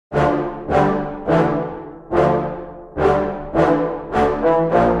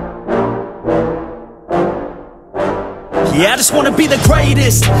Yeah, I just wanna be the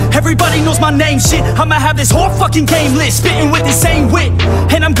greatest. Everybody knows my name, shit. I'ma have this whole fucking game list, spitting with insane wit,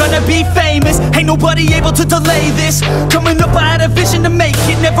 and I'm gonna be famous. Ain't nobody able to delay this. Coming up, I had a vision to make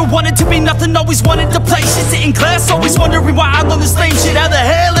it. Never wanted to be nothing, always wanted to play shit. Sit in class, always wondering why I know this lame shit. How the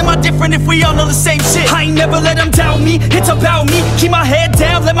hell am I different if we all know the same shit? I ain't never let them doubt me, it's about me. Keep my head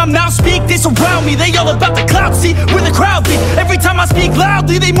down, let my mouth speak. They surround me, they all about the clout, see where the crowd be. Every time I speak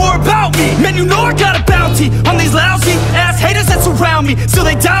loudly, they more about me. Man, you know I got a bounty on these lousy ass haters that surround me. Still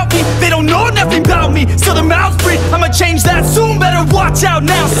they doubt me, they don't know nothing about me. Still their mouths breathe, I'ma change that soon. Better watch out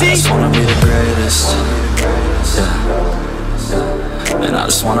now, see? I just wanna be the greatest, yeah. And I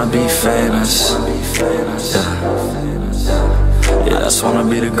just wanna be famous, yeah. I just wanna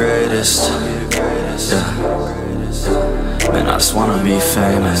be the greatest, yeah. Man, I just wanna be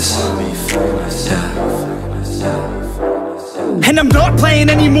famous, yeah. And I'm not playing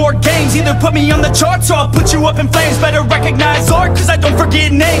any more games. Either put me on the charts or I'll put you up in flames. Better recognize art, cause I don't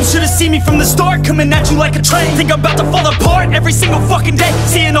forget names. Should've seen me from the start, coming at you like a train. Think I'm about to fall apart every single fucking day.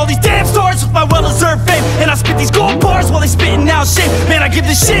 Seeing all these damn stars with my well-deserved fame. And I spit these gold bars while they spitting out shit. Man, I give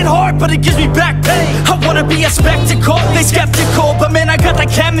this shit hard, but it gives me back pain. I wanna be a spectacle, they skeptical. But man, I got that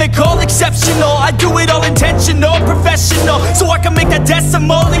chemical, exceptional. I do it all intentional, professional, so I can make that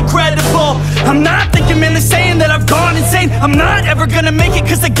decimal incredible. I'm not thinking, man, they're saying that I've gone insane. I'm not ever gonna make it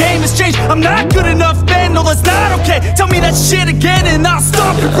cause the game has changed. I'm not good enough, man, no that's not okay. Tell me that shit again and I'll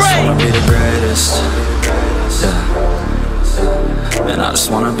stop and pray. I just wanna be the greatest, yeah. Man, I just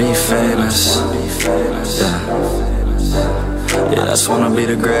wanna be famous, yeah. Yeah, I just wanna be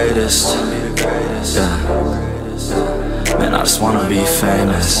the greatest, yeah. Man, I just wanna be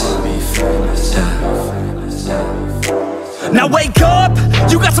famous, yeah. Now wake up,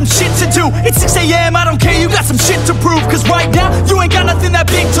 you got some shit to do. It's 6 AM, I don't care, you got some shit to prove. Cause right now, you ain't got nothing that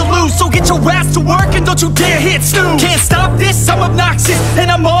big to lose. So get your ass to work and don't you dare hit snooze. Can't stop this, I'm obnoxious,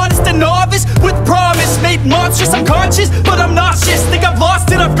 and I'm honest and novice with promise. Made monstrous, I'm conscious, but I'm nauseous. Think I've lost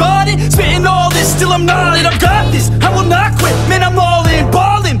it, I've got it. Spitting all this, still I'm not it. I've got this, I will not quit. Man, I'm all in,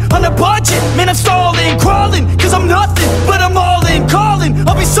 ballin' on a budget. Man, I'm stalling, crawling, cause I'm nothing, but I'm all in, calling,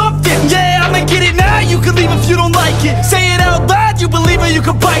 I'll be something. Yeah, I'ma get it now, you can leave if you don't like it. Say it out loud, you believe it, you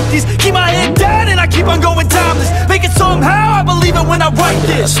can bite this. Keep my head down and I keep on going timeless. Make it somehow, I believe it when I write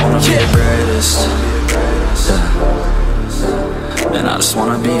this. I just wanna be the greatest, yeah. And I just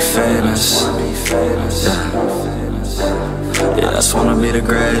wanna be famous, yeah. Yeah, I just wanna be the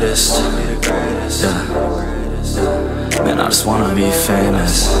greatest, yeah. Man, I just wanna be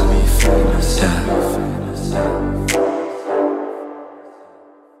famous, yeah.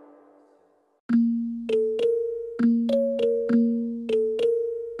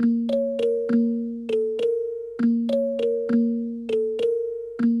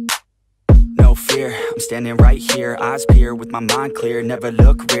 I'm standing right here, eyes peer with my mind clear. Never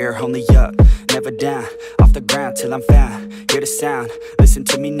look rear, only up, never down. Off the ground till I'm found. Hear the sound, listen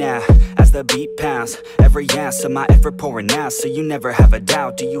to me now. As the beat pounds, every ounce of my effort pouring out. So you never have a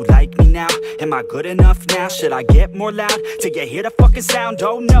doubt, do you like me now? Am I good enough now? Should I get more loud till you hear the fucking sound?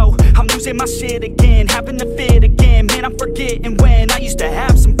 Oh no, I'm losing my shit again, having to fit again. Man, I'm forgetting when I used to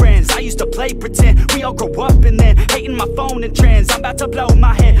have some friends. I used to play pretend, we all grow up and then hating my phone and trends. I'm about to blow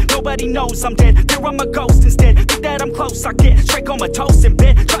my head, nobody knows I'm dead. Fear I'm a ghost instead, think that I'm close. I get straight comatose in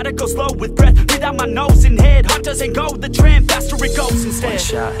bed, try to go slow with breath, breathe out my nose and head. Heart doesn't go the trend, faster it goes instead. One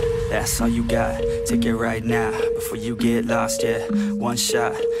shot, that's all you got, take it right now, before you get lost, yeah. One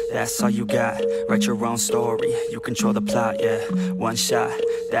shot, that's all you got, write your own story, you control the plot, yeah. One shot,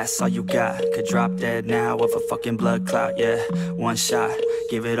 that's all you got, could drop dead now of a fucking blood clot, yeah. One shot,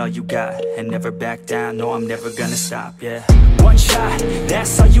 give it all you got, and never back down, no I'm never gonna stop, yeah. One shot,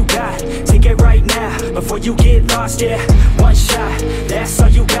 that's all you got, take it right now, before you get lost, yeah. One shot, that's all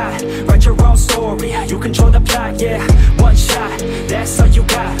you got, write your own story, you control the plot, yeah. One shot, that's all you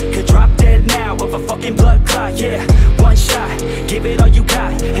got, could drop dead now of a fucking blood clot, yeah. One shot, give it all you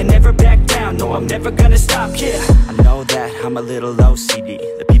got, and never back down, no I'm never gonna stop, yeah. I know that I'm a little OCD,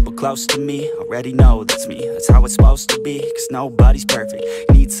 the people close to me already know that's me. That's how it's supposed to be, cause nobody's perfect.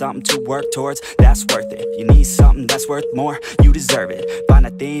 You need something to work towards, that's worth it. You need something that's worth more, you deserve it. Find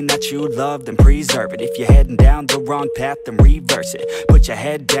a thing that you love, then preserve it. If you're heading down the wrong path, then reverse it. Put your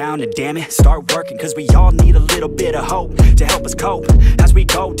head down and damn it, start working. Cause we all need a little bit of hope to help us cope as we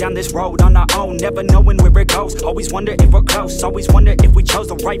go down this road on our own, never knowing where it goes. Always wonder if we're close, always wonder if we chose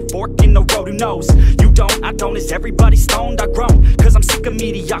the right fork in the road. Who knows? You don't, I don't, is everybody stoned? I groan, cause I'm sick of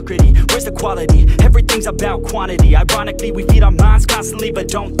mediocrity. Where's the quality? Everything's about quantity. Ironically, we feed our minds constantly, but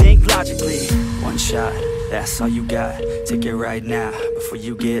don't think logically. One shot, that's all you got. Take it right now, before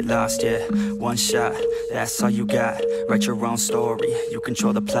you get lost, yeah. One shot, that's all you got. Write your own story, you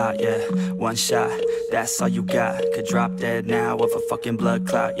control the plot, yeah. One shot, that's all you got. Could drop dead now of a fucking blood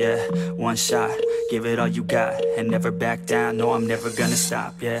clot, yeah. One shot, give it all you got. And never back down, no, I'm never gonna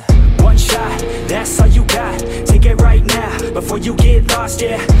stop, yeah. One shot, that's all you got. Take it right now, before you get lost,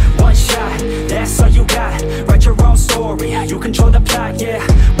 yeah. One shot, that's all you got. Write your own story, you control the plot, yeah.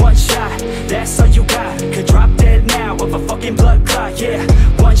 One shot, that's all you got. Could drop dead now of a fucking blood clot, yeah.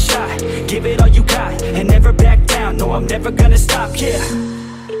 One shot, give it all you got. And never back down, no, I'm never gonna stop, yeah.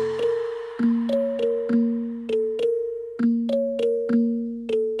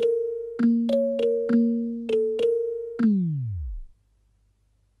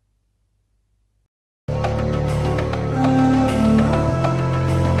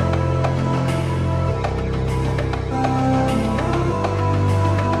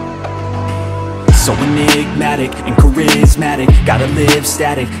 So enigmatic and charismatic, gotta live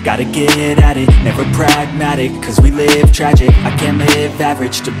static, gotta get at it, never pragmatic, cause we live tragic. I can't live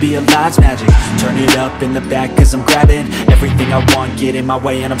average, to be alive's magic. Turn it up in the back cause I'm grabbing everything I want, get in my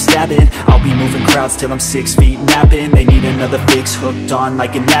way and I'm stabbing. I'll be moving crowds till I'm 6 feet napping. They need another fix, hooked on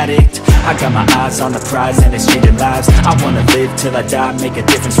like an addict. I got my eyes on the prize and it's changing lives. I wanna live till I die, make a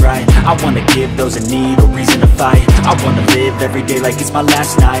difference, right? I wanna give those in need a reason to fight. I wanna live every day like it's my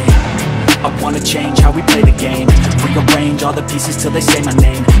last night. I wanna change how we play the game, rearrange all the pieces till they say my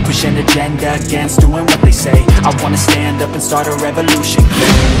name, push an agenda against doing what they say. I wanna stand up and start a revolution.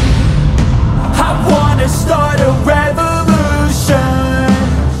 I wanna start a revolution.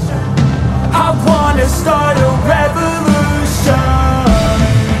 I wanna start a revolution.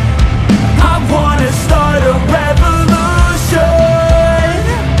 I wanna start a revolution.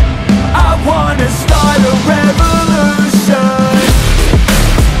 I wanna start a revolution.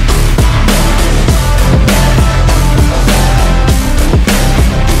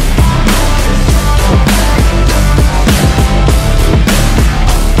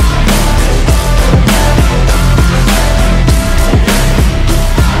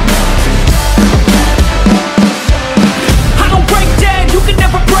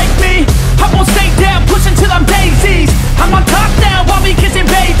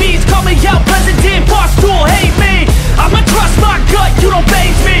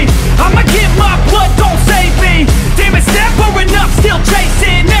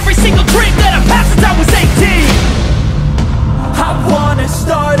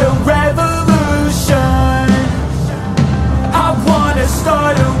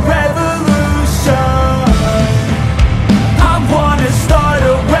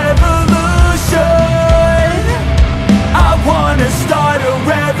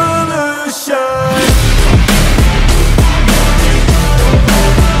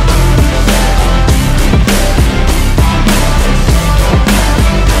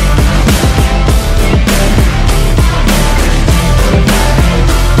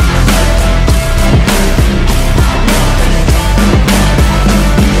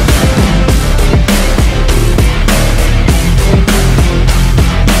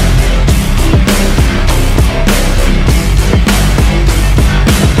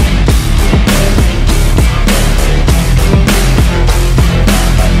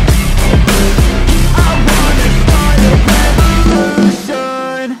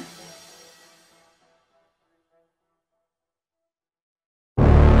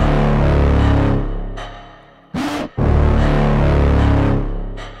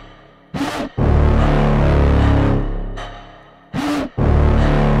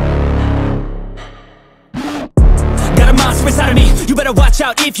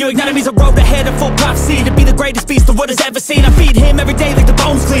 If your enemy's a road ahead of full prophecy to be the greatest beast the world has ever seen. I feed him every day like the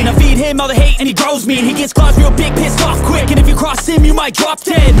bones clean. I feed him all the hate and he grows me. And he gets claws real big, pissed off quick. And if you cross him, you might drop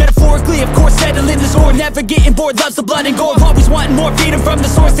dead. Metaphorically, of course, settling the sword. Never getting bored, loves the blood and gore. Always wanting more, feed him from the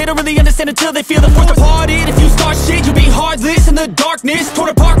source. They don't really understand until they feel the force. Departed, if you start shit, you'll be heartless in the darkness. Torn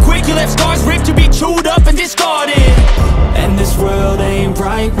apart quick, you left scars ripped. You'll be chewed up and discarded. And this world ain't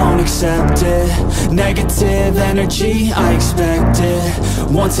right, won't accept it. Negative energy, I expect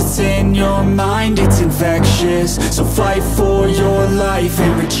it. Once it's in your mind, it's infectious. So fight for your life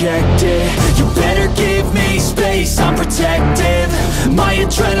and reject it. You better give me space, I'm protective. My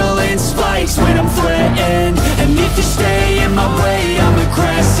adrenaline spikes when I'm threatened. And if you stay in my way, I'm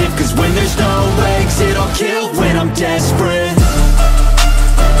aggressive. Cause when there's no exit, I'll kill when I'm desperate.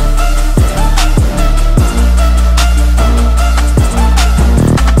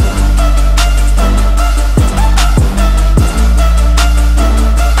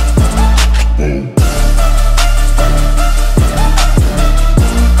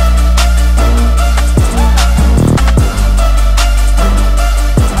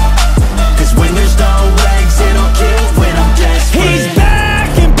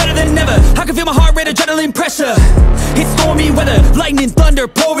 lightning, thunder,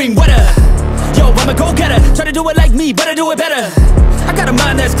 pouring weather. Yo, I'm a go-getter, try to do it like me, but I do it better. I got a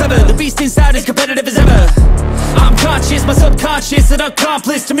mind that's clever, the beast inside is competitive as ever. I'm conscious, my subconscious, an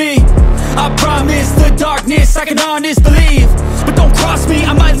accomplice to me. I promise the darkness, I can honest believe. But don't cross me,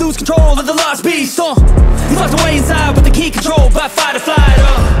 I might lose control of the lost beast. He's locked away inside with the key controlled by fight or flight.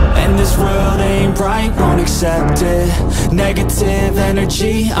 And this world ain't right, won't accept it. Negative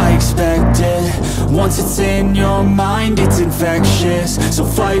energy, I expect it. Once it's in your mind, it's infectious. So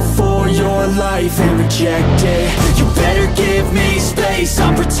fight for your life and reject it. You better give me space,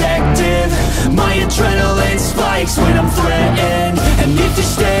 I'm protective. My adrenaline spikes when I'm threatened. And if you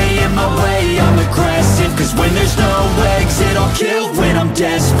stay in my way, I'm aggressive. Cause when there's no exit, I'll kill when I'm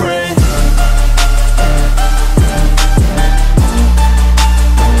desperate.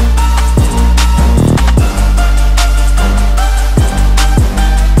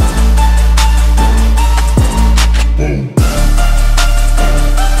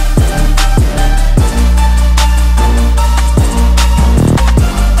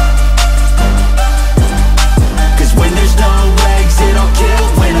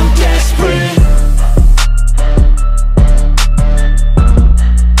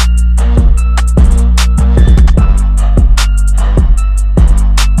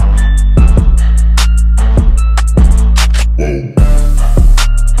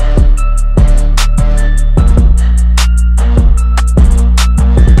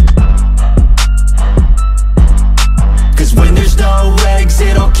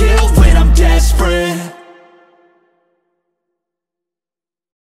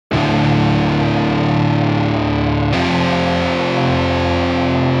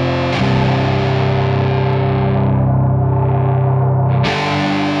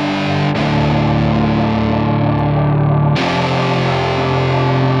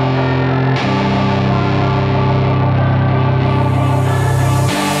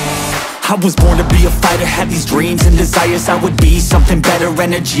 I was born to be a fighter, had these dreams and desires. I would be something better,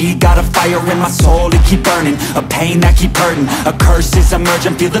 energy, got a fire in my soul to keep burning. A pain that keep hurting, a curse is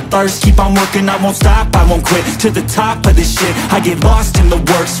emerging. Feel the thirst, keep on working, I won't stop, I won't quit. To the top of this shit, I get lost in the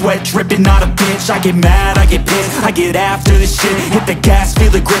work. Sweat dripping, not a bitch, I get mad, I get pissed. I get after this shit, hit the gas, feel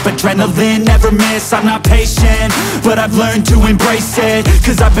the grip. Adrenaline, never miss, I'm not patient, but I've learned to embrace it.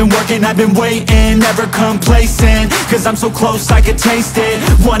 Cause I've been working, I've been waiting, never complacent. Cause I'm so close, I could taste it.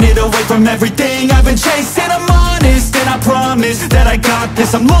 Want it away from everything I've been chasing. I'm honest and I promise that I got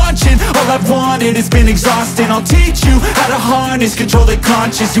this. I'm launching, all I've wanted has been exhausting. I'll teach you how to harness, control the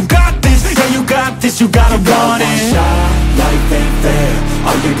conscious. You got this, yeah you got this, you gotta want it. Shot, life ain't fair.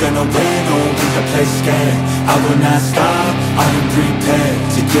 Are you gonna win or will you play scared? I will not stop, I am prepared.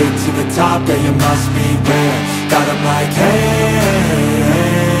 To get to the top, yeah you must be rare. Got 'em like hey,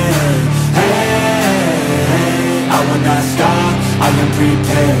 hey, I will not stop, I am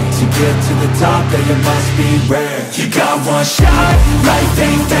prepared. To get to the top, yeah you must be rare. You got one shot, life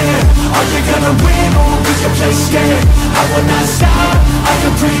ain't fair. Are you gonna win or will you play scared? I will not stop, I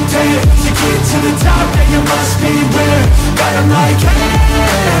am prepared. To get to the top, yeah you must be rare. Got 'em like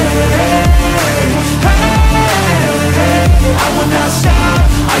hey, hey, I will not stop,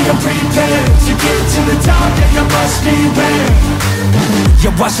 I am prepared. To get to the top, yeah you must be rare.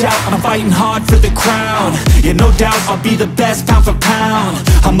 Yeah, watch out, I'm fighting hard for the crown. Yeah, no doubt, I'll be the best pound for pound.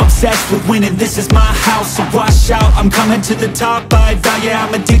 I'm obsessed with winning, this is my house. So watch out, I'm coming to the top, I vow. Yeah,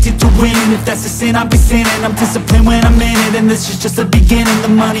 I'm addicted to winning. If that's a sin, I'll be sinning. I'm disciplined when I'm in it, and this is just the beginning. The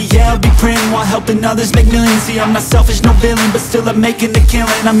money, yeah, I'll be printing while helping others make millions. See, I'm not selfish, no villain, but still I'm making the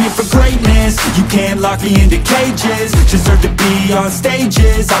killing. I'm here for greatness, you can't lock me into cages. Deserve to be on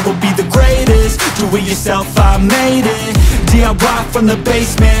stages, I will be the greatest. Do it yourself, I made it. DIY from the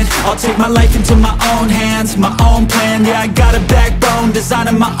basement, I'll take my life into my own hands. My own plan, yeah, I got a backbone,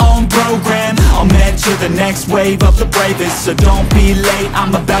 designing my own program. I'll mentor the next wave of the bravest, so don't be late,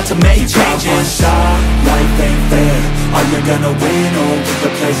 I'm about to make changes. One shot, life ain't fair. Are you gonna win or will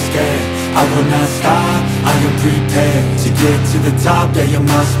you play scared? I will not stop, I am prepared. To get to the top, yeah you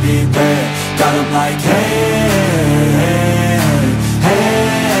must be rare. Got 'em like hey,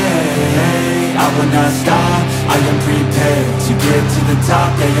 hey, I will not stop, I am prepared. To get to the top,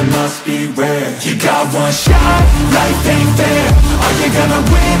 yeah you must be rare. You got one shot, life ain't fair. Are you gonna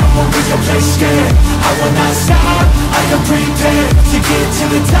win or will you play scared? I will not stop, I am prepared. To get to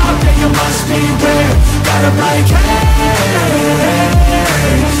the top, yeah you must be rare. Got 'em like hey,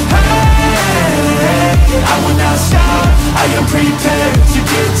 I will not stop, I am prepared. To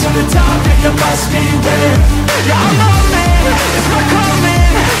get to the top, yeah you must be rare. Yeah, I'm on man, it's my calling.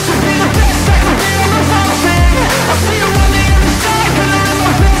 To be the best, I can be on the mountain. I see you on the other side, and I live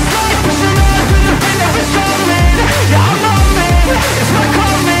my best life. Pushing on through the pain that is coming. Yeah, I'm on man,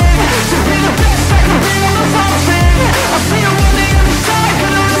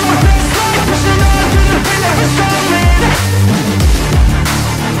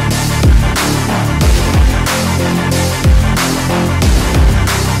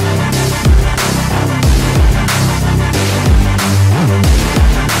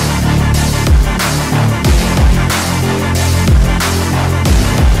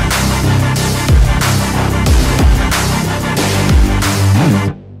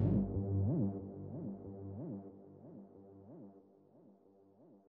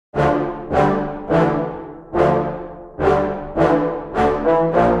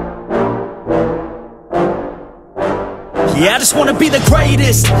 Yeah, I just wanna be the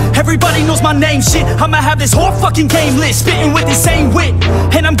greatest. Everybody knows my name, shit. I'ma have this whole fucking game list, spitting with insane wit,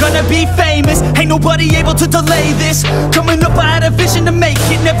 and I'm gonna be famous. Ain't nobody able to delay this. Coming up, I had a vision to make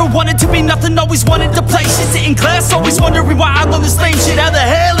it. Never wanted to be nothing, always wanted to play shit. Sit in class, always wondering why I love this lame shit. How the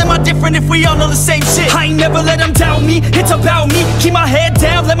hell am I different if we all know the same shit? I ain't never let them doubt me, it's about me. Keep my head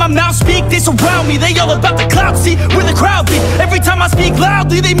down, let my mouth speak. They surround me, they all about the clout, see where the crowd be. Every time I speak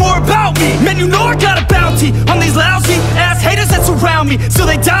loudly, they more about me. Man, you know I got a bounty on these lousy ass haters that surround me. Still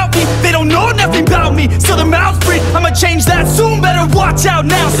they doubt me, they don't know nothing about me. Still their mouths breathe, I'ma change that soon. Better watch out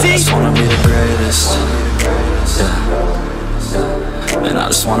now, see? I just wanna be the greatest. Yeah. And I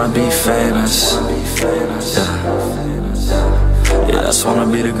just wanna be famous. Yeah, I just wanna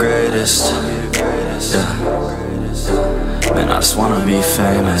be the greatest. Yeah. Man, I just wanna be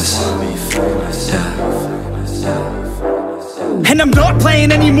famous. Yeah. And I'm not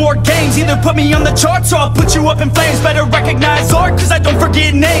playing any more games. Either put me on the charts or I'll put you up in flames. Better recognize art, cause I don't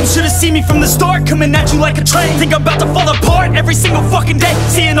forget names. Should've seen me from the start, coming at you like a train. Think I'm about to fall apart every single fucking day.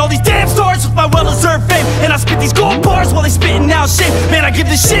 Seeing all these damn stars with my well-deserved fame. And I spit these gold bars while they spitting out shit. Man, I give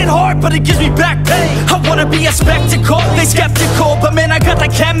this shit hard, but it gives me back pain. I wanna be a spectacle, they skeptical, but man, I got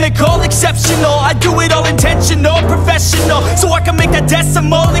that chemical, exceptional. I do it all intentional, professional, so I can make that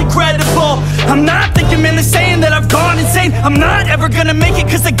decimal incredible. I'm not thinking, man, they're saying that I've gone insane. I'm not ever gonna make it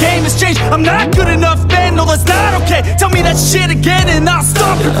cause the game has changed. I'm not good enough, man, no that's not okay. Tell me that shit again and I'll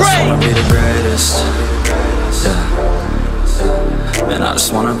stop your brain. I just wanna be the greatest. Yeah. And I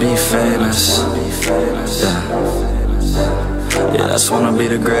just wanna be famous. Yeah. Yeah, I just wanna be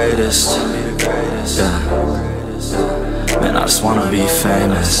the greatest. Yeah. Man, I just wanna be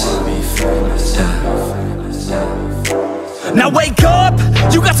famous. Yeah. Now wake up,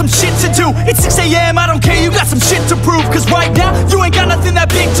 you got some shit to do. It's 6 AM, I don't care, you got some shit to prove. Cause right now, you ain't got nothing that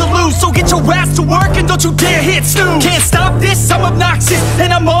big to lose. So get your ass to work and don't you dare hit snooze. Can't stop this, I'm obnoxious,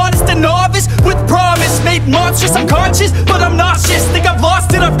 and I'm honest and novice. With promise, made monstrous, I'm conscious, but I'm nauseous. Think I've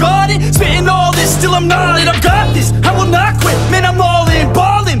lost it, I've got it. Spitting all this, still I'm not it, I've got this. I will not quit, man, I'm all in.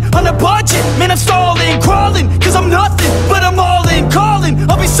 Ballin', on a budget, man, I'm stalling. Crawling, cause I'm nothing, but I'm all in. Calling,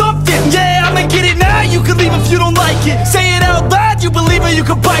 I'll be something, yeah, I'ma get it now. You can leave if you don't like it. Say it out loud, you believe it, you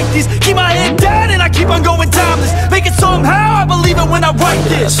can bite this. Keep my head down and I keep on going timeless. Make it somehow, I believe it when I write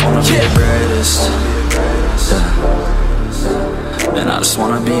this. I just wanna be the greatest. Yeah. And I just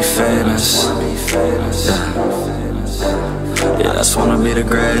wanna be famous. Yeah. Yeah, I just wanna be the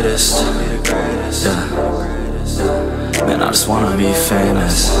greatest. Yeah. Man, I just wanna be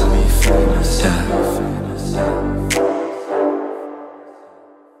famous. Yeah.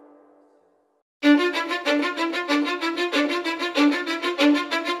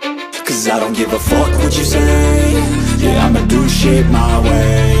 Cause I don't give a fuck what you say. Yeah, I'ma do shit my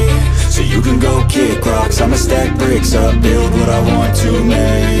way. So you can go kick rocks, I'ma stack bricks up, build what I want to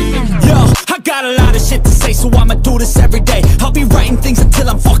make. Yo, I got a lot of shit to say, so I'ma do this every day. I'll be writing things until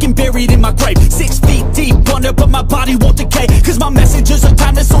I'm fucking buried in my grave. 6 feet deep under, but my body won't decay. Cause my messages are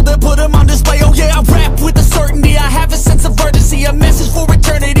timeless, so they'll put them on display. Oh yeah, I rap with a certainty, I have a sense of urgency. A message for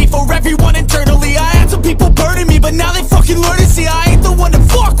eternity, for everyone internally. I had some people burning me, but now they fucking learn to see I ain't the one to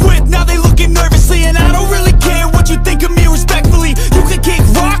fuck with. Now they looking nervously, and I don't really care what you think of me respectfully. You can kick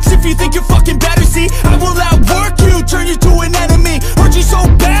rocks if you think you're fucking better, see. I will outwork you, turn you to an enemy. Hurt you so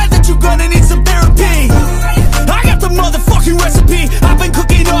bad that you're gonna need some therapy. I got the motherfucking recipe. I've been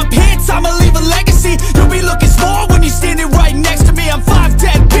cooking up hits, I'ma leave a legacy. You'll be looking small when you're standing right next to me. I'm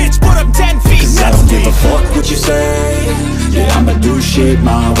 5'10", bitch, but I'm 10 feet. Cause I don't give a fuck what you say. Yeah, I'ma do shit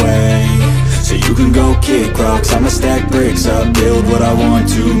my way. So you can go kick rocks, I'ma stack bricks up, build what I want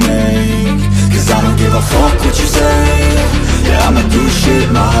to make. Cause I don't give a fuck what you say. Yeah, I'ma do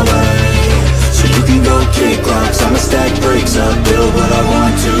shit my way. So you can go kick rocks, I'ma stack bricks up, build what I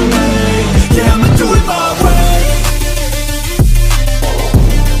want to make. Yeah, I'ma do it my way.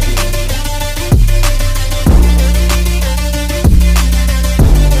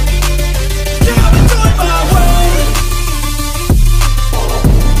 Yeah, I'ma do it my way.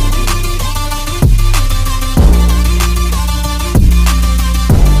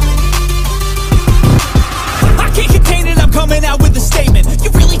 I can't contain it, I'm coming out with a statement. You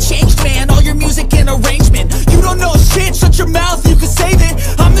really changed, man, all your music and arrangement. You don't know shit, shut your mouth, you can save it.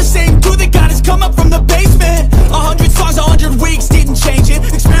 I'm the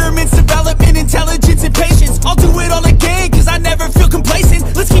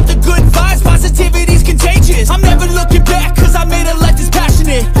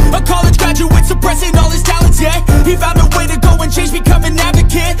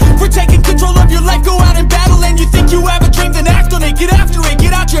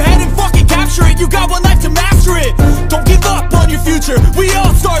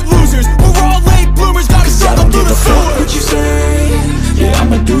give a fuck what you say. Yeah,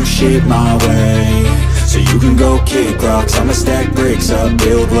 I'ma do shit my way. So you can go kick rocks, I'ma stack bricks up,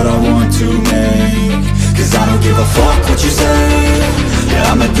 build what I want to make. Cause I don't give a fuck what you say.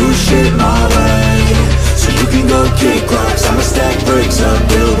 Yeah, I'ma do shit my way. So you can go kick rocks, I'ma stack bricks up,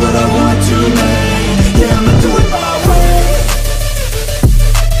 build what I want to make. Yeah, I'ma do it my way.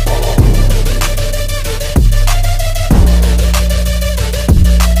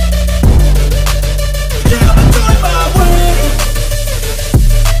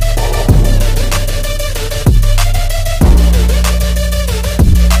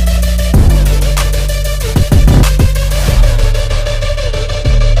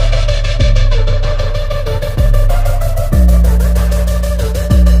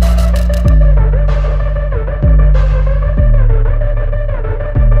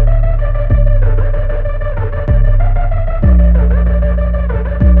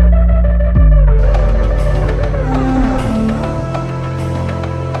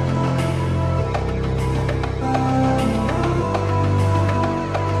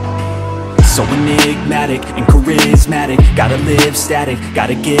 So enigmatic and charismatic, gotta live static,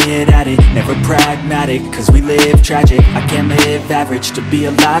 gotta get at it, never pragmatic, cause we live tragic. I can't live average, to be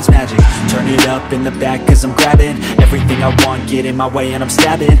alive's magic. Turn it up in the back cause I'm grabbing everything I want, get in my way and I'm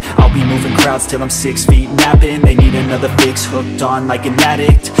stabbing. I'll be moving crowds till I'm 6 feet napping. They need another fix, hooked on like an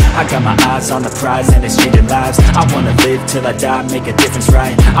addict. I got my eyes on the prize and it's changing lives. I wanna live till I die, make a difference,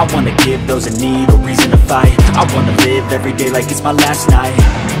 right? I wanna give those in need a reason to fight. I wanna live every day like it's my last night.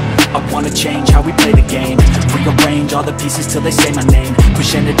 I wanna change how we play the game, rearrange all the pieces till they say my name,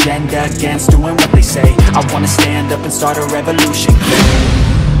 push an agenda against doing what they say. I wanna stand up and start a revolution.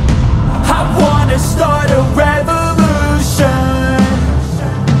 I wanna start a revolution.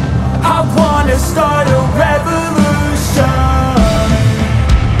 I wanna start a revolution.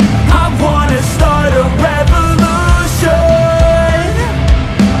 I wanna start a revolution.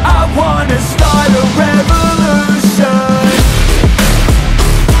 I wanna start a revolution.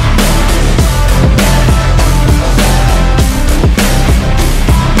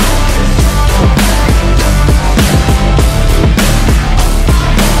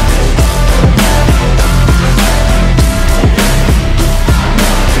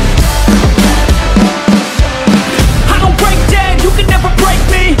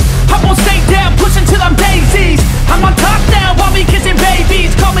 I'm on top now, I'll be kissing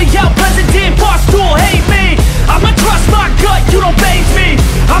babies. Call me out, president, boss tool, hate me. I'ma trust my gut, you don't faze me.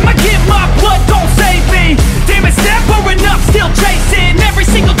 I'ma give my blood, don't save me. Damn, it's never enough, still chasing every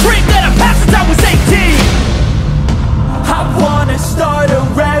single dream that I've had since I was 18. I wanna start a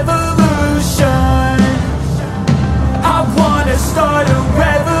revolution. I wanna start a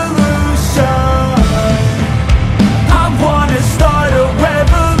revolution. I wanna start a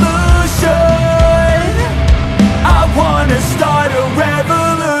revolution. I wanna start a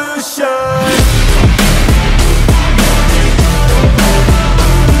revolution.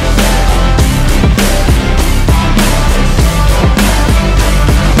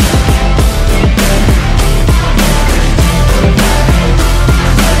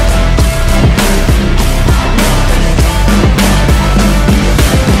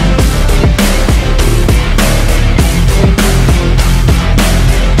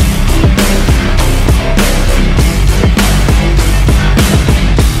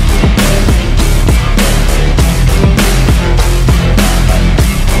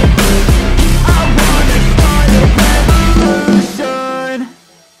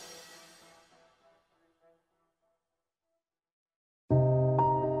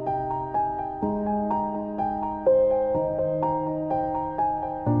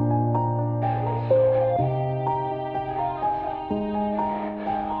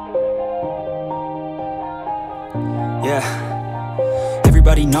 Yeah,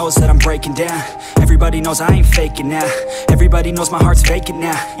 everybody knows that I'm breaking down. Everybody knows I ain't faking now. Everybody knows my heart's vacant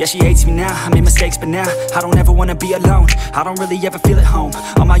now. Yeah, she hates me now, I made mistakes but now I don't ever wanna be alone. I don't really ever feel at home.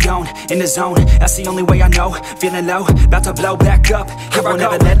 On my own, in the zone, that's the only way I know. Feeling low, about to blow back up. Here I won't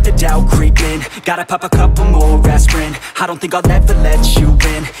ever let the doubt creep in. Gotta pop a couple more aspirin. I don't think I'll ever let you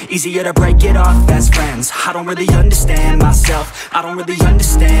in. Easier to break it off best friends. I don't really understand myself. I don't really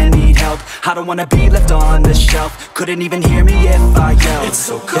understand, need help. I don't wanna be left on the shelf. Couldn't even hear me if I yelled. It's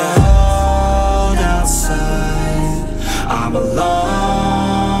so cold outside, I'm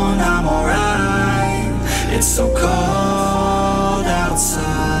alone, I'm alright. It's so cold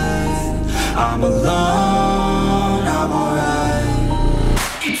outside, I'm alone, I'm alright.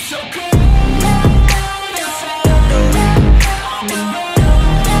 It's so cold.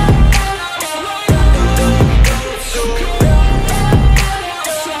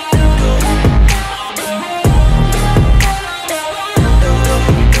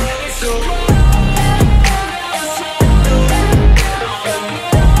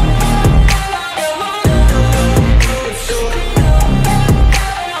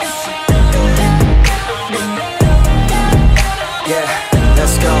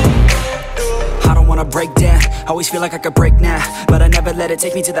 Always feel like I could break now, but I never let it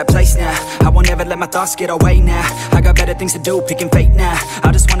take me to that place now. I won't ever let my thoughts get away now. I got better things to do, picking fate now.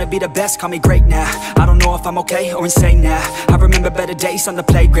 I just wanna be the best, call me great now. I don't know if I'm okay or insane now. I remember better days on the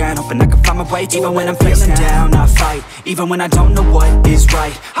playground, hoping I can find my way to even when I'm feeling down, I fight, even when I don't know what is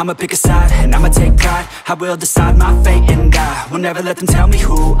right. I'ma pick a side, and I'ma take pride. I will decide my fate, and I will never let them tell me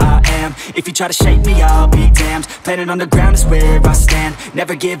who I am. If you try to shake me, I'll be damned. Planet on the ground is where I stand.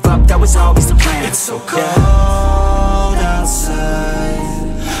 Never give up, that was always the plan. It's so cold outside,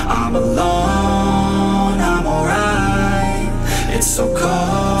 I'm alone, I'm alright. It's so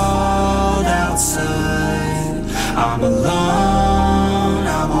cold outside, I'm alone,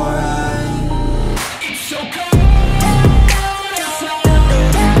 I'm alright. It's so cold.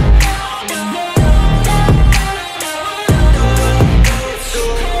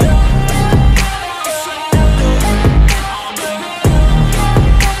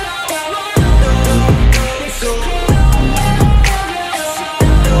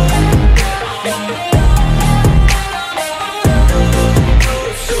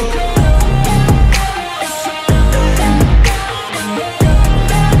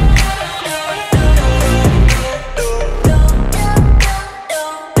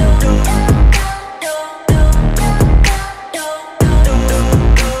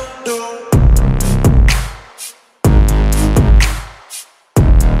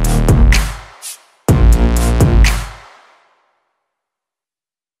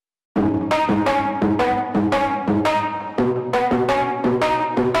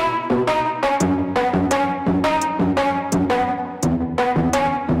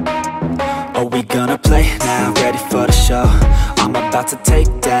 I'm about to take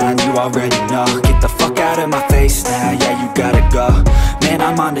down, you already know. Get the fuck out of my face now, yeah, you gotta go. Man,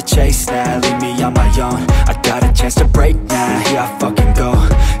 I'm on the chase now, leave me on my own. I got a chance to break now, here I fucking go.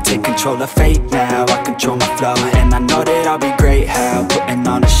 Take control of fate now, I control my flow. And I know that I'll be great, how, putting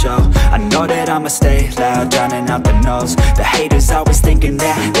on a show. I know that I'ma stay loud, drowning out the noise. The haters always thinking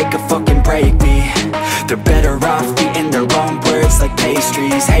that they could fucking break me. They're better off eating their own words like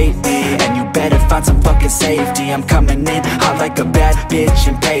pastries. Hate me, and you better find some fucking safety. I'm coming in hot like a bad bitch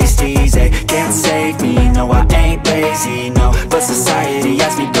in pasties. They can't save me, no I ain't lazy, no. But society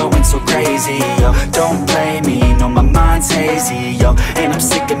has me going so crazy, yo. Don't blame me, no my mind's hazy, yo. And I'm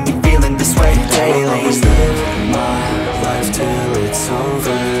sick of me feeling this way daily. I'll always live my life till it's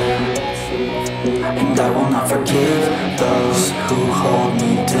over, and I will not forgive those who hold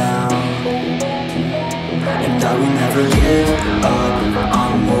me down. And I will never give up,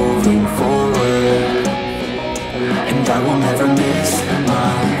 I'm moving forward. And I will never miss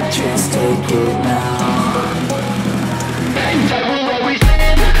my chance, take it now. And I will always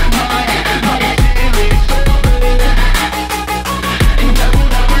live my life till it's over. And I will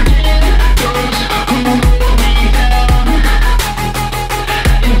never give those who hold me down.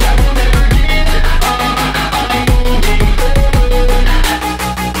 And I will never give up, I'm moving forward.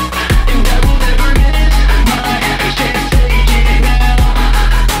 And I will never miss my chance, take it now.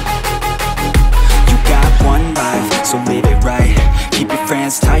 You got one life, so live it right. Keep your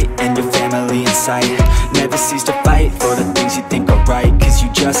friends tight and your family in sight. Never cease to fight for the things you think are right, cause you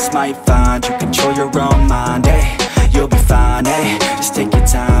just might find you control your own mind, eh? You'll be fine, eh? Just take your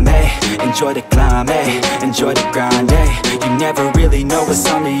time, eh? Enjoy the climb, eh? Enjoy the grind, eh? You never really know what's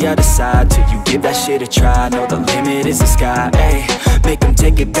on the other side till you give that shit a try. Know the limit is the sky, eh? Make them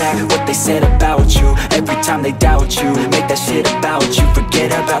take it back, what they said about you. Every time they doubt you, make that shit about you.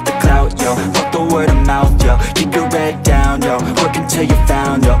 Forget about the clout, yo. Fuck the word of mouth, yo. Keep your head down, yo. Work until you're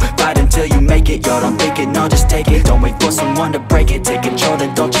found, yo. Fight until you make it, yo. Don't think it, no, just take it. Don't wait for someone to break it. Take control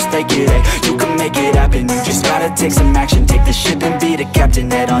and don't just take it, eh? You can make it happen, you just gotta take some action. Take the ship and be the captain.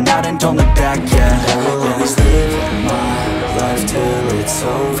 Head on out and don't look back, yeah. I will always live my life till it's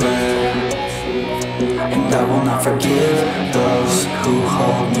over. And I will not forgive those who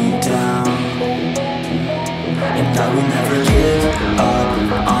hold me down. And I will never give up,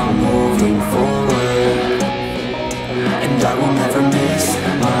 I'm moving forward. And I will never miss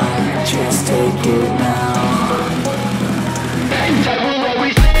my chance, take it now. And I will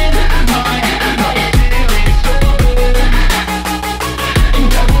always live my life till it's over.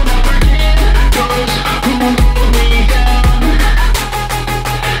 And I will not forgive those who hold me down.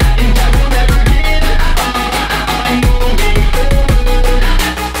 And I will never give up, I'm moving forward.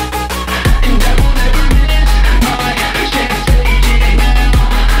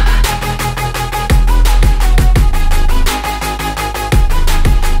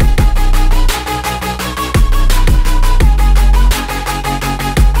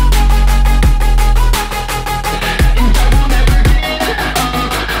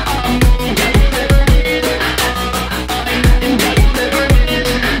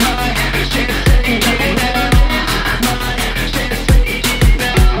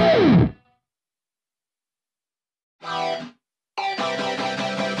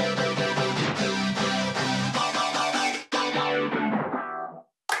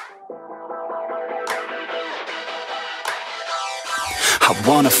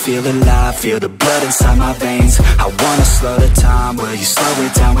 wanna feel alive, feel the blood inside my veins. I wanna slow the time, will you slow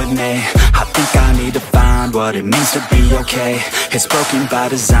it down with me? I think I need to find what it means to be okay. It's broken by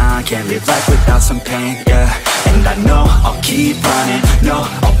design, can't live life without some pain, yeah. And I know I'll keep running, no,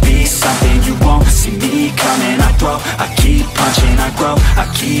 I'll be something. You won't see me coming, I grow, I keep punching, I grow, I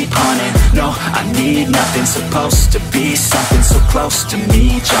keep hunting. No, I need nothing, supposed to be something so close to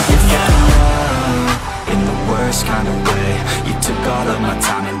me. Jumping out in the worst kind of way. You took all of my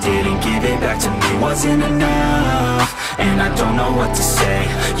time and didn't give it back to me. Wasn't enough, and I don't know what to say.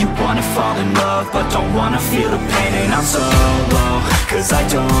 You wanna fall in love, but don't wanna feel the pain. And I'm so low, cause I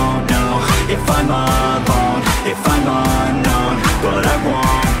don't know if I'm alone, if I'm unknown. But I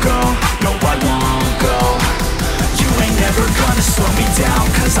won't go, no I won't go. You ain't never gonna slow me down,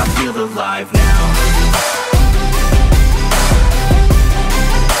 cause I feel alive now.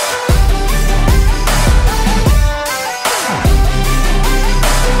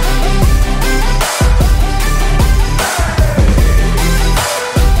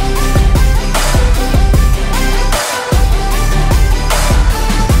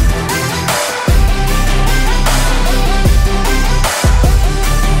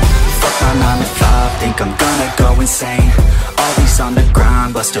 Think I'm gonna go insane. Always on the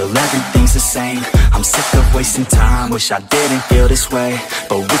grind, but still everything's the same. I'm sick of wasting time, wish I didn't feel this way.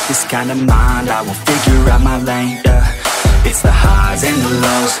 But with this kind of mind, I will figure out my lane, yeah. It's the highs and the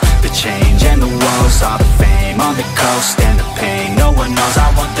lows, the change and the woes. All the fame on the coast and the pain no one knows. I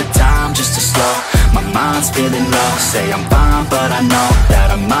want the time just to slow, my mind's feeling low. Say I'm fine, but I know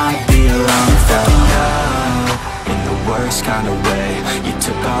that I might be alone. In the worst kind of way. You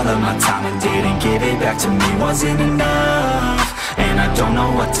took all of my time and didn't give it back to me. Wasn't enough, and I don't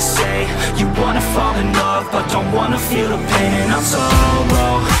know what to say. You wanna fall in love, but don't wanna feel the pain. And I'm so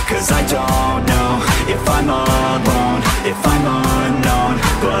low, cause I don't know if I'm alone, if I'm unknown.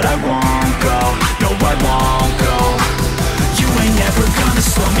 But I won't go, no I won't go. You ain't never gonna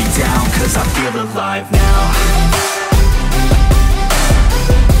slow me down, cause I feel alive now.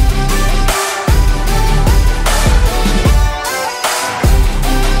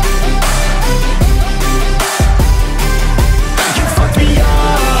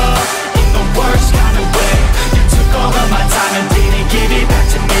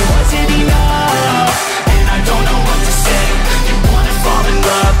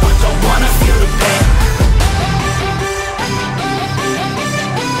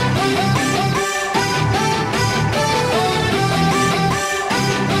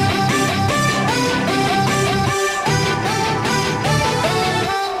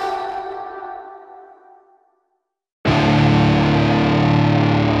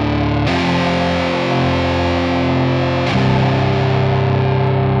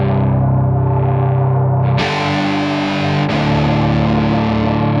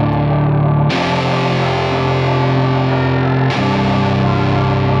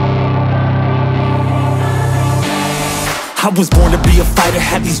 I was born to be a fighter,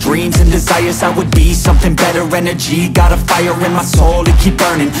 had these dreams and desires. I would be something better, energy, got a fire in my soul to keep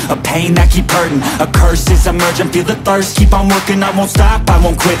burning. A pain that keep hurting, a curse is emerging. Feel the thirst, keep on working, I won't stop, I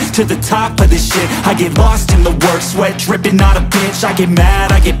won't quit. To the top of this shit, I get lost in the work. Sweat dripping, not a bitch, I get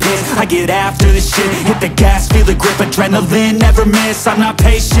mad, I get pissed. I get after this shit, hit the gas, feel the grip. Adrenaline, never miss, I'm not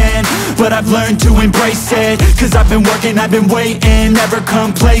patient, but I've learned to embrace it. Cause I've been working, I've been waiting, never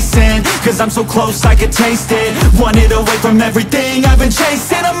complacent. Cause I'm so close, I could taste it. Want it away from everything I've been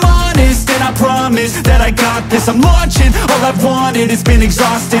chasing. I'm honest and I promise that I got this. I'm launching, all I've wanted has been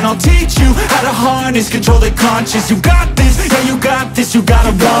exhausting. I'll teach you how to harness, control the conscious. You got this, yeah you got this, you gotta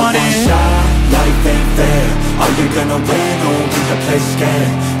want it. Shot, life ain't fair. Are you gonna win or will you play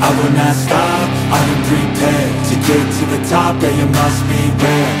scared? I will not stop, I am prepared. To get to the top, yeah you must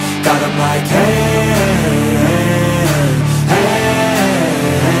beware. Got 'em like hey, hey,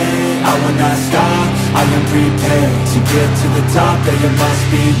 I will not stop, I am prepared. To get to the top, yeah you must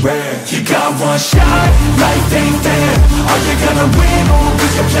be rare. You got one shot, life ain't fair. Are you gonna win or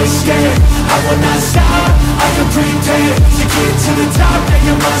will you play scared? I will not stop, I am prepared. To get to the top, yeah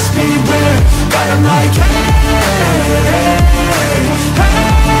you must be rare. Got 'em like hey,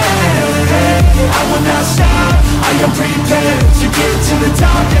 I will not stop, I am prepared. To get to the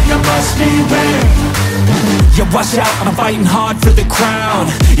top, yeah you must be rare. Yeah, watch out, I'm fighting hard for the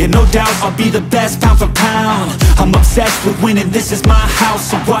crown. Yeah, no doubt, I'll be the best pound for pound. I'm obsessed with winning, this is my house.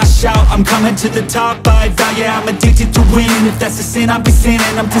 So watch out, I'm coming to the top. I vow, yeah, I'm addicted to winning. If that's a sin, I'll be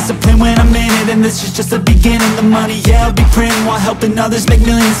sinning. I'm disciplined when I'm in it, and this is just the beginning. The money, yeah, I'll be printing while helping others make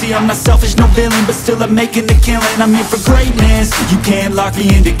millions. See, I'm not selfish, no villain, but still I'm making a killing. I'm here for greatness, you can't lock me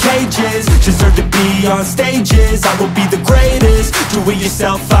into cages. Deserve to be on stages, I will be the greatest. Do it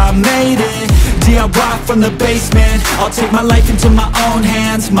yourself, I made it. DIY from the basement, I'll take my life into my own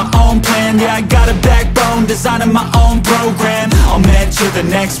hands. My own plan, yeah, I got a backbone, designing my own program. I'll mentor the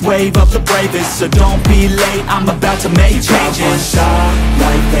next wave of the bravest, so don't be late, I'm about to make changes. Got one shot,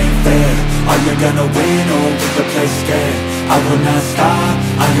 life ain't fair. Are you gonna win or will the place scared? I will not stop,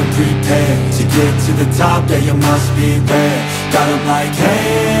 I am prepared to get to the top, yeah, you must be rare. Got 'em like,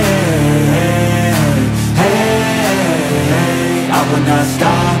 hey, hey, I will not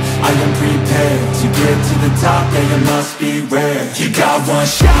stop, I am prepared to get to the top, yeah, you must be rare. You got one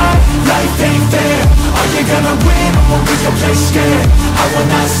shot, life ain't fair. Are you gonna win or will you play scared? I will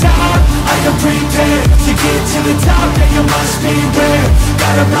not stop, I am prepared to get to the top, yeah, you must be rare.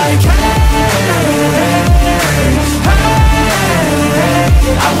 Got 'em like, hey,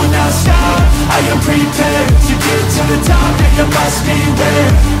 I will not stop, I am prepared to get to the top, and you must be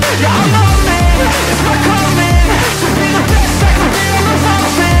rare. Yeah, I'm on man, it's my calling. To be the best, I can be on the wrong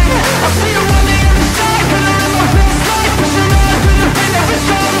thing. I see you on the other side, and I'm in my best life. Pushing on to the thing that was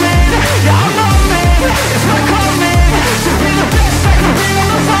stolen. Yeah, I'm on man, it's my calling. To be the best, I can be on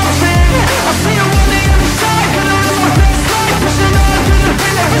the wrong thing. I see you on the other side, and I'm in my best life. Pushing on to the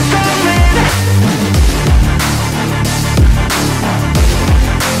thing that was stolen.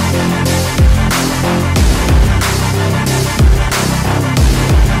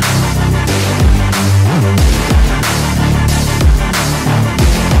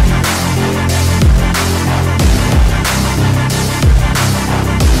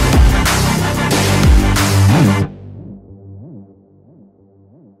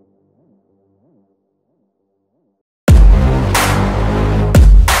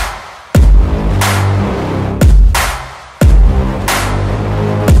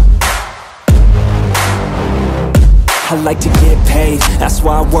 I like to get paid, that's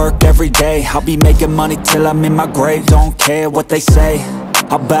why I work every day. I'll be making money till I'm in my grave. Don't care what they say,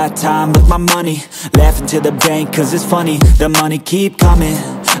 I'll buy time with my money. Laughing to the bank cause it's funny. The money keep coming,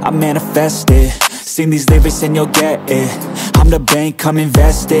 I manifest it. Sing these lyrics and you'll get it. I'm the bank, come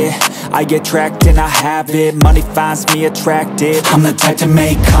invest it. I get tracked and I have it. Money finds me attractive. I'm the type to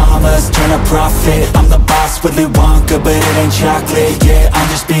make commas, turn a profit. I'm the boss, Willy Wonka, but it ain't chocolate. Yeah, I'm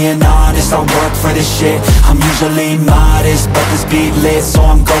just being honest, I work for this shit. I'm usually modest, but this beat lit, so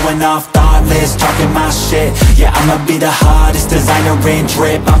I'm going off thoughtless, talking my shit. Yeah, I'ma be the hottest designer in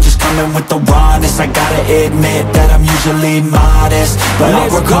drip. I'm just coming with the rawness. I gotta admit that I'm usually modest, but I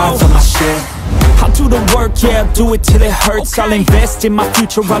work hard for my shit. I'll do the work, yeah, I'll do it till it hurts. I'll invest in my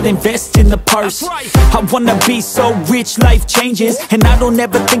future, I'll invest in the purse. I wanna be so rich, life changes, and I don't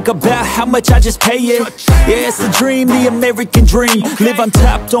ever think about how much I just pay it. Yeah, it's the dream, the American dream. Live on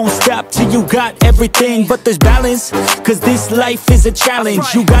top, don't stop till you got everything. But there's balance, cause this life is a challenge.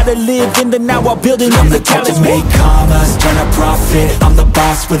 You gotta live in the now while building I'm up the type to make commas, turn a profit. I'm the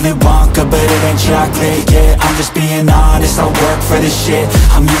boss, Willy Wonka, but it ain't chocolate. Yeah, I'm just being honest, I work for this shit.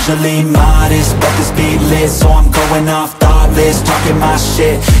 I'm usually modest, but this beat lit, so I'm going off thoughtless, talking my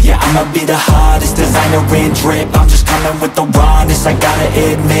shit. Yeah, I'ma be the hottest designer in drip. I'm just coming with the rawness. I gotta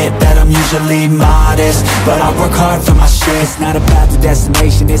admit that I'm usually modest, but I work hard for my shit. It's not about the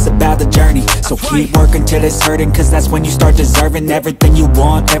destination, it's about the journey. So keep working till it's hurting, cause that's when you start deserving everything you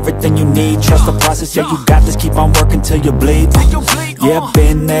want, everything you need. Trust the process, yeah, you got this. Keep on working till you bleed. Yeah, I've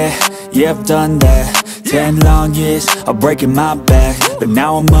been there, yeah, I've done that. 10 long years of breaking my back, but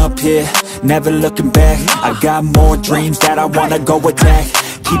now I'm up here, never looking back. I got more dreams that I wanna go attack.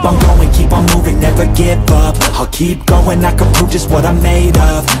 Keep on going, keep on moving, never give up. I'll keep going, I can prove just what I'm made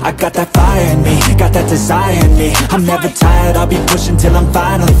of. I got that fire in me, got that desire in me. I'm never tired, I'll be pushing till I'm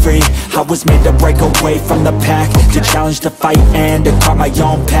finally free. I was made to break away from the pack, to challenge, to fight, and to carve my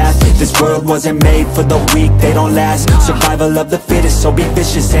own path. This world wasn't made for the weak, they don't last. Survival of the fittest, so be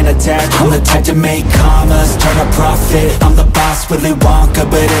vicious and attack. I'm the type to make commas, turn a profit. I'm the boss, Willy Wonka,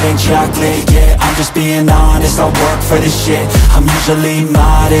 but it ain't chocolate. Yeah, I'm just being honest, I work for this shit. I'm usually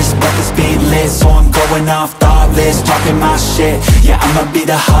modest, but this beat lit, so I'm going off thoughtless, talking my shit. Yeah, I'ma be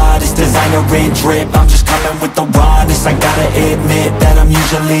the hottest designer in drip. I'm just coming with the rawness. I gotta admit that I'm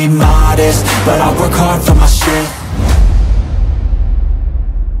usually modest, but I work hard for my shit.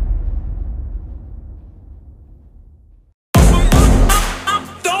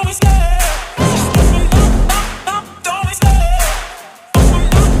 Don't be scared.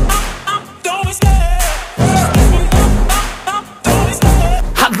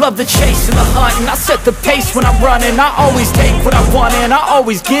 up the pace when I'm running. I always take what I want and I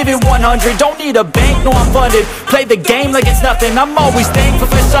always give it 100. Don't need a bank, no I'm funded. Play the game like it's nothing. I'm always thankful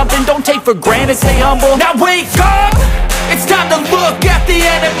for something. Don't take for granted, stay humble. Now wake up! It's time to look at the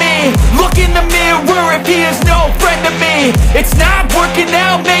enemy. Look in the mirror if he is no friend to me. It's not working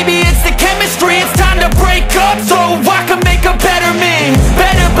out, maybe it's the chemistry. It's time to break up so I can make a better me.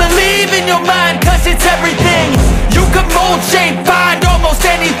 Better believe in your mind, cause it's everything. You can mold, shape, find almost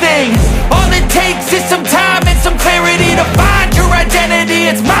anything. All it takes is some time and some clarity to find your identity.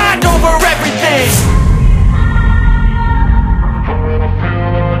 It's mind over everything.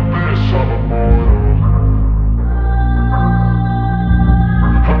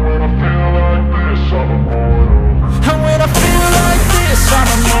 I'm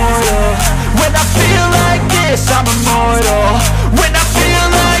immortal. When I feel like this, I'm immortal. When I feel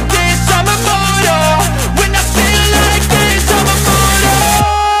like this, I'm immortal. When I feel like this, I'm immortal.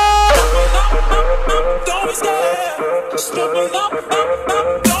 Don't stop, stepping up,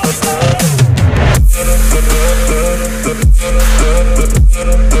 don't stop.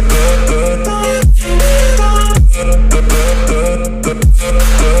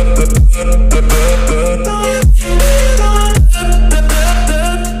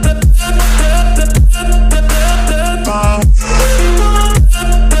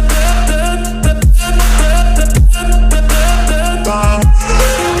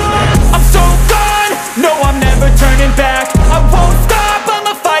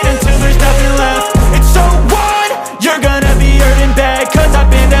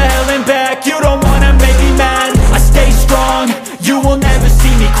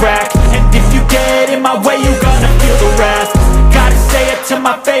 And if you get in my way, you gonna feel the wrath. Gotta say it to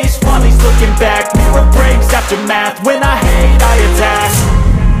my face while he's looking back. Mirror breaks after math. When I hate, I attack.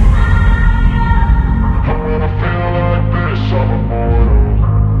 When I feel like this, I'm immortal.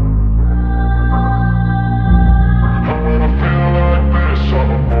 When I feel like this, I'm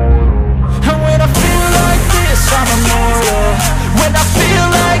immortal. And when I feel like this, I'm immortal. When I feel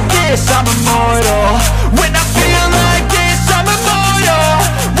like this, I'm immortal. When I feel like this, I'm immortal.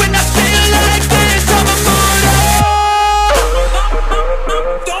 When I feel like this, I'm immortal.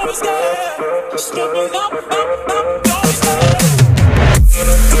 Don't stop, stepping up, don't stop.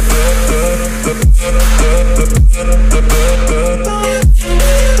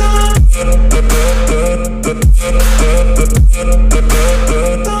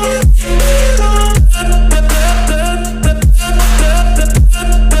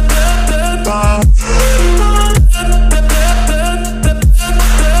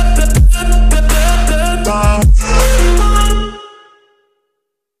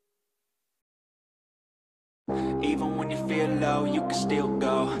 Even when you feel low, you can still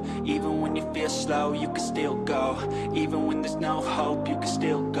go. Even when you feel slow, you can still go. Even when there's no hope, you can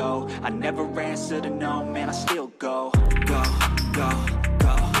still go. I never answer to no, man, I still go. Go, go,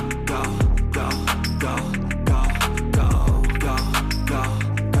 go, go, go, go, go, go, go, go,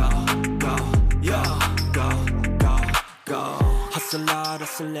 go, go, yo, go, go, go. Hustle hard,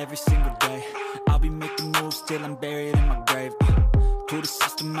 hustle every single day. I'll be making moves till I'm buried in my grave. To the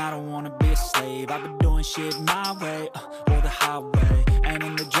system, I don't wanna be a slave. I've been doing shit my way, or the highway. And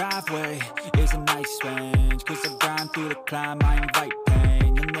in the driveway is a nice range. Cause I grind through the climb, I invite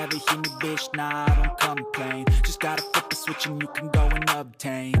pain. You'll never hear me, bitch, nah, I don't complain. Just gotta flip the switch and you can go and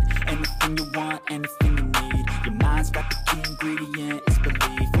obtain anything you want, anything you need. Your mind's got the key ingredient, it's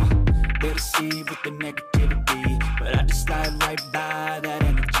belief. They're deceived with the negativity, but I just slide right by that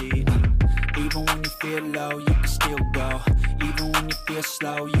energy. Even when you feel low, you can still go. Even when you feel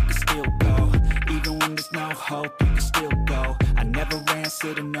slow, you can still go. Even when there's no hope, you can still go. I never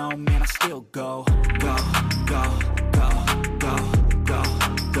answer to no, man, I still go. Go, go, go, go, go,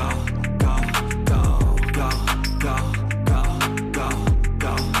 go, go, go, go, go, go,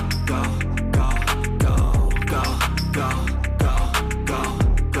 go, go,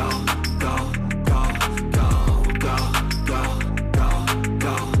 go,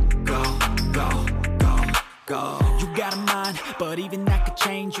 go, go, go, go. You got a mind, but even that could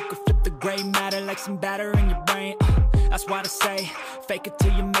change. You could flip the gray matter like some batter in your brain. That's why I say, fake it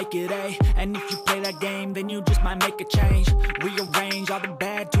till you make it A. And if you play that game, then you just might make a change. Rearrange all the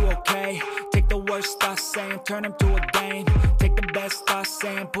bad to okay. Take the worst thoughts saying, turn them to a game. Take the best thoughts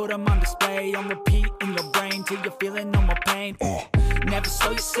saying, put them on display. On repeat in your brain till you're feeling no more pain. Never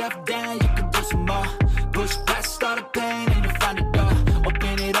slow yourself down, you can do some more. Push past all the pain and you'll find a door.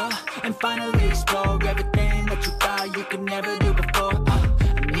 Open it up and finally explore everything that you thought you could never do before.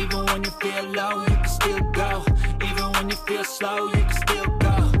 And even when you feel low, you can still go. Even when you feel slow, you can still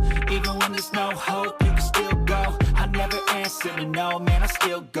go. Even when there's no hope, you can still go. I never answer to no, man, I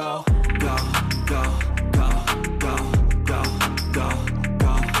still go. Go.